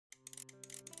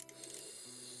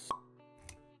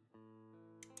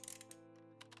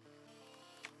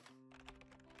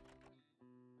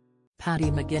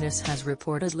Paddy McGuinness has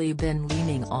reportedly been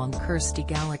leaning on Kirsty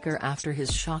Gallacher after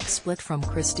his shock split from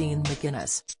Christine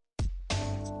McGuinness.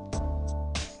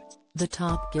 The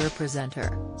Top Gear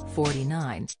presenter,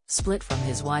 49, split from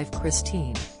his wife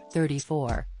Christine,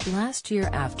 34, last year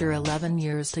after 11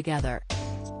 years together.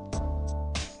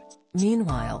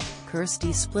 Meanwhile,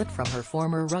 Kirsty split from her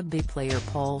former rugby player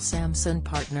Paul Sampson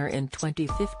partner in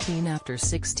 2015 after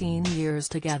 16 years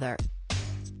together.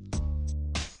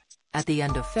 At the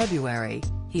end of February,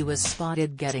 he was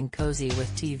spotted getting cozy with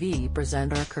TV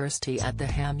presenter Kirsty at the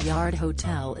Ham Yard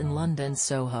Hotel in London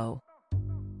Soho.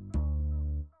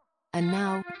 And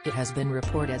now, it has been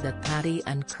reported that Paddy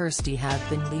and Kirsty have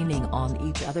been leaning on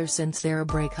each other since their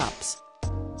breakups.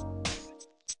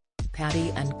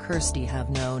 Paddy and Kirsty have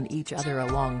known each other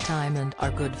a long time and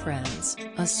are good friends,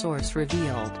 a source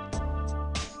revealed.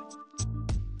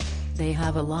 They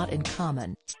have a lot in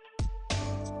common.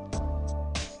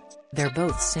 They're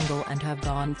both single and have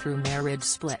gone through marriage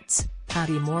splits,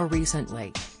 Paddy more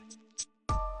recently.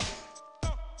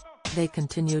 They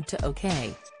continued to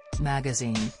OK!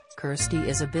 Magazine, Kirsty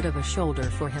is a bit of a shoulder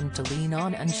for him to lean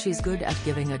on and she's good at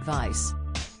giving advice.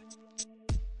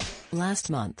 Last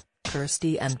month,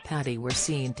 Kirsty and Paddy were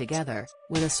seen together,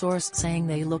 with a source saying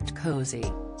they looked cozy.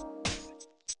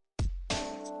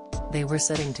 They were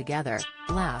sitting together,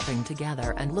 laughing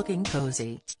together and looking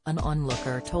cozy, an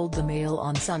onlooker told the Mail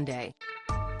on Sunday.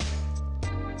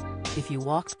 If you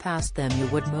walked past them you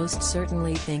would most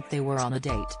certainly think they were on a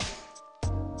date.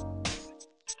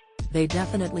 They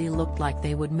definitely looked like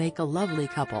they would make a lovely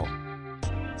couple.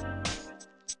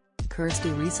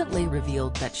 Kirsty recently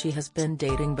revealed that she has been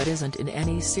dating but isn't in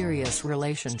any serious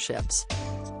relationships.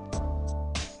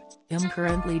 "I'm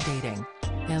currently dating.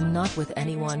 I'm not with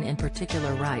anyone in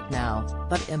particular right now,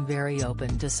 but am very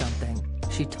open to something,"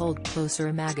 she told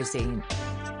Closer magazine.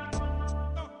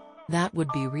 "That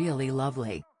would be really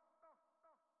lovely."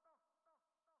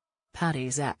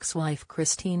 Paddy's ex-wife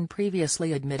Christine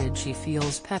previously admitted she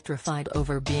feels petrified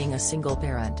over being a single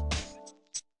parent.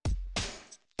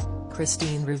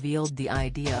 Christine revealed the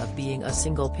idea of being a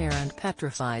single parent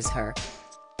petrifies her.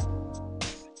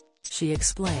 She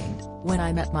explained, "When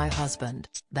I met my husband,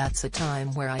 that's a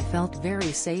time where I felt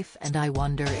very safe and I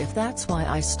wonder if that's why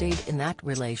I stayed in that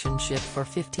relationship for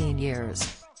 15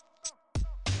 years."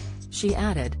 She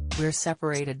added, "We're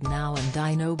separated now and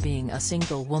I know being a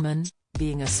single woman,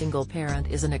 being a single parent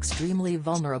is an extremely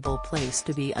vulnerable place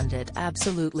to be and it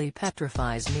absolutely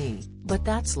petrifies me, but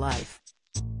that's life."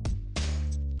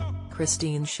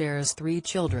 Christine shares 3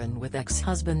 children with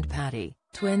ex-husband Paddy,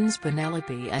 twins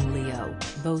Penelope and Leo,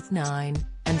 both 9,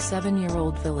 and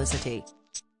 7-year-old Felicity.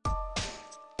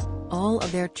 All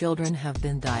of their children have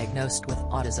been diagnosed with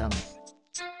autism.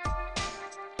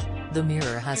 The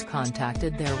Mirror has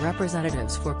contacted their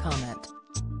representatives for comment.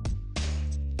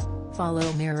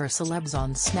 Follow Mirror celebs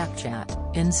on Snapchat,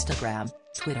 Instagram,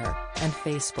 Twitter, and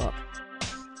Facebook.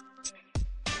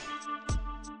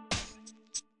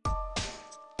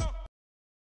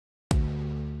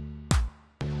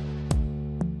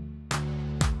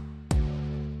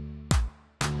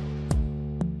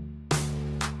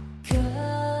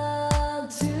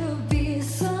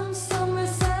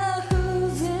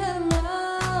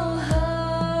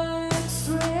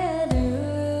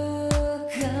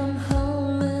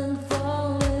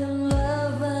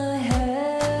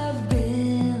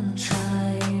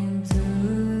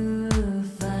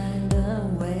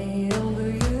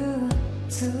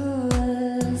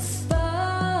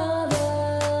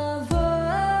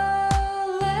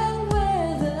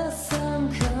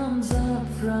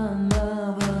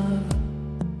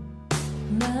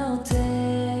 Now take